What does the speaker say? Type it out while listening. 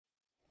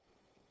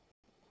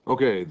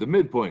Okay, the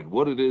midpoint,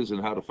 what it is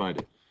and how to find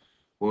it.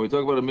 When we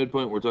talk about a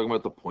midpoint, we're talking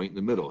about the point in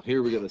the middle.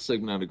 Here we got a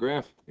segment on the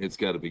graph. It's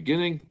got a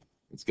beginning,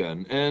 it's got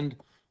an end,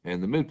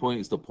 and the midpoint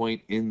is the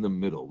point in the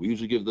middle. We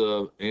usually give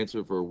the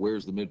answer for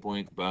where's the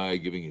midpoint by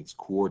giving its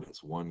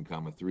coordinates, 1,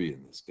 comma 3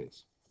 in this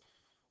case.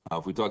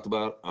 If we talked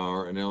about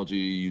our analogy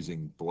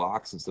using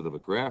blocks instead of a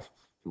graph,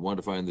 if we wanted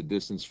to find the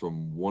distance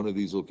from one of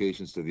these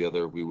locations to the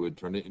other, we would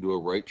turn it into a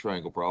right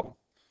triangle problem.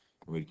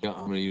 And we'd count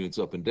how many units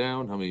up and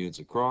down, how many units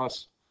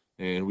across,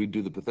 and we'd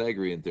do the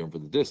Pythagorean theorem for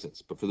the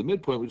distance. But for the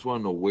midpoint, we just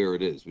want to know where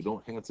it is. We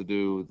don't have to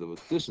do the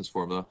distance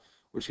formula.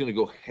 We're just going to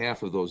go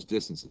half of those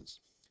distances.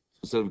 So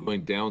instead of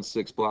going down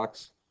 6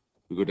 blocks,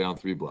 we go down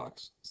 3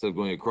 blocks. Instead of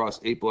going across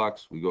 8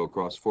 blocks, we go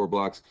across 4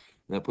 blocks.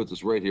 And that puts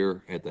us right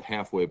here at the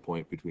halfway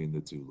point between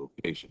the two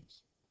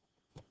locations.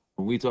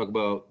 When we talk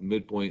about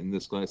midpoint in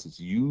this class, it's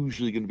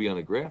usually going to be on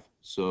a graph.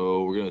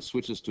 So we're going to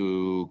switch this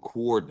to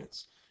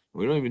coordinates.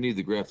 We don't even need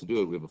the graph to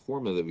do it. We have a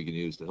formula that we can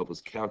use to help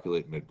us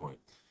calculate midpoint.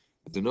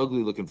 It's an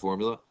ugly looking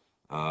formula,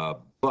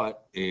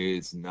 but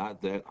it's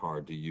not that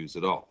hard to use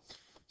at all.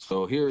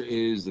 So here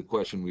is the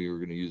question we were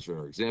going to use for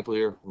our example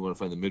here. We want to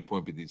find the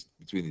midpoint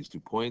between these 2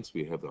 points.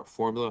 We have our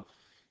formula.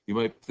 You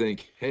might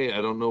think, hey,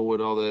 I don't know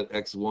what all that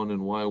x1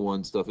 and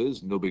y1 stuff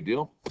is. No big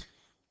deal.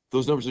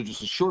 Those numbers are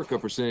just a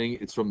shortcut for saying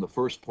it's from the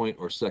first point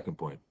or second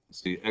point.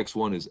 See,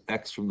 x1 is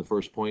x from the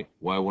first point,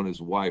 y1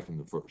 is y from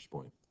the first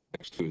point.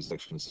 X2 is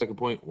x from the second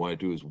point,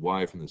 y2 is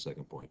y from the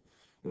second point.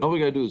 And all we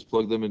got to do is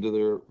plug them into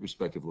their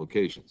respective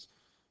locations.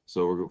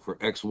 So for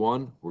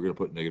x1, we're going to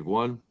put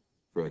 -1.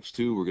 For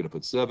x2, we're going to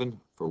put 7.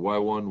 For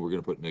y1, we're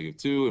going to put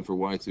 -2. And for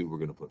y2, we're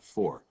going to put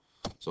 4.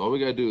 So all we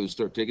got to do is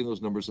start taking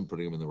those numbers and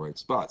putting them in the right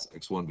spots.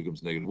 x1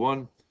 becomes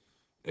 -1,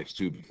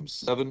 x2 becomes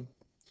 7,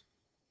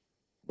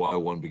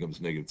 y1 becomes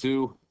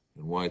 -2,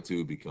 and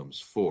y2 becomes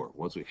 4.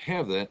 Once we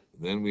have that,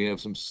 then we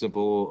have some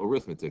simple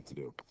arithmetic to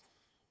do.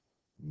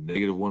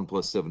 -1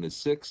 plus 7 is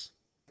 6,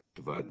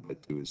 divided by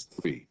 2 is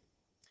 3.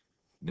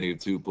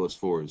 -2 plus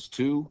 4 is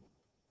 2,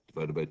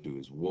 divided by 2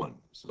 is 1.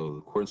 So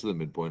the coordinates of the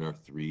midpoint are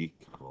 3,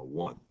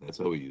 1. That's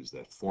how we use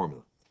that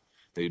formula.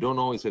 Now, you don't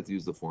always have to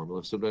use the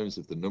formula. Sometimes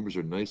if the numbers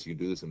are nice, you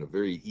can do this in a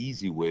very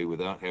easy way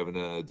without having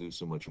to do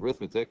so much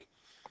arithmetic.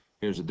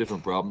 Here's a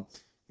different problem.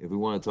 If we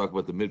want to talk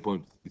about the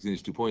midpoint between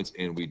these 2 points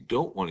and we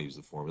don't want to use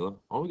the formula,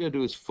 all we got to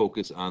do is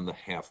focus on the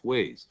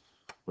halfways.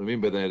 What I mean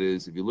by that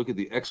is if you look at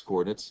the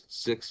x-coordinates,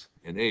 6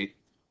 and 8,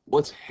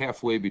 what's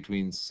halfway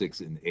between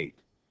 6 and 8?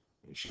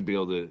 You should be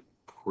able to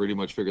pretty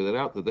much figure that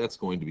out, that's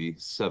going to be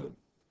 7.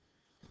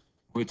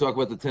 When we talk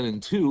about the 10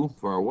 and 2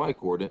 for our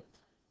y-coordinate,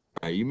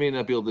 you may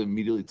not be able to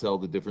immediately tell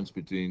the difference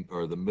between,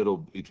 or the middle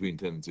between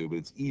 10 and 2, but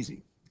it's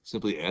easy.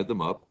 Simply add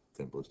them up,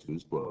 10 plus 2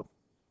 is 12,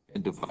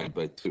 and divide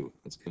by 2.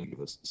 That's going to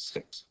give us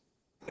 6.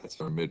 That's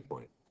our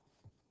midpoint.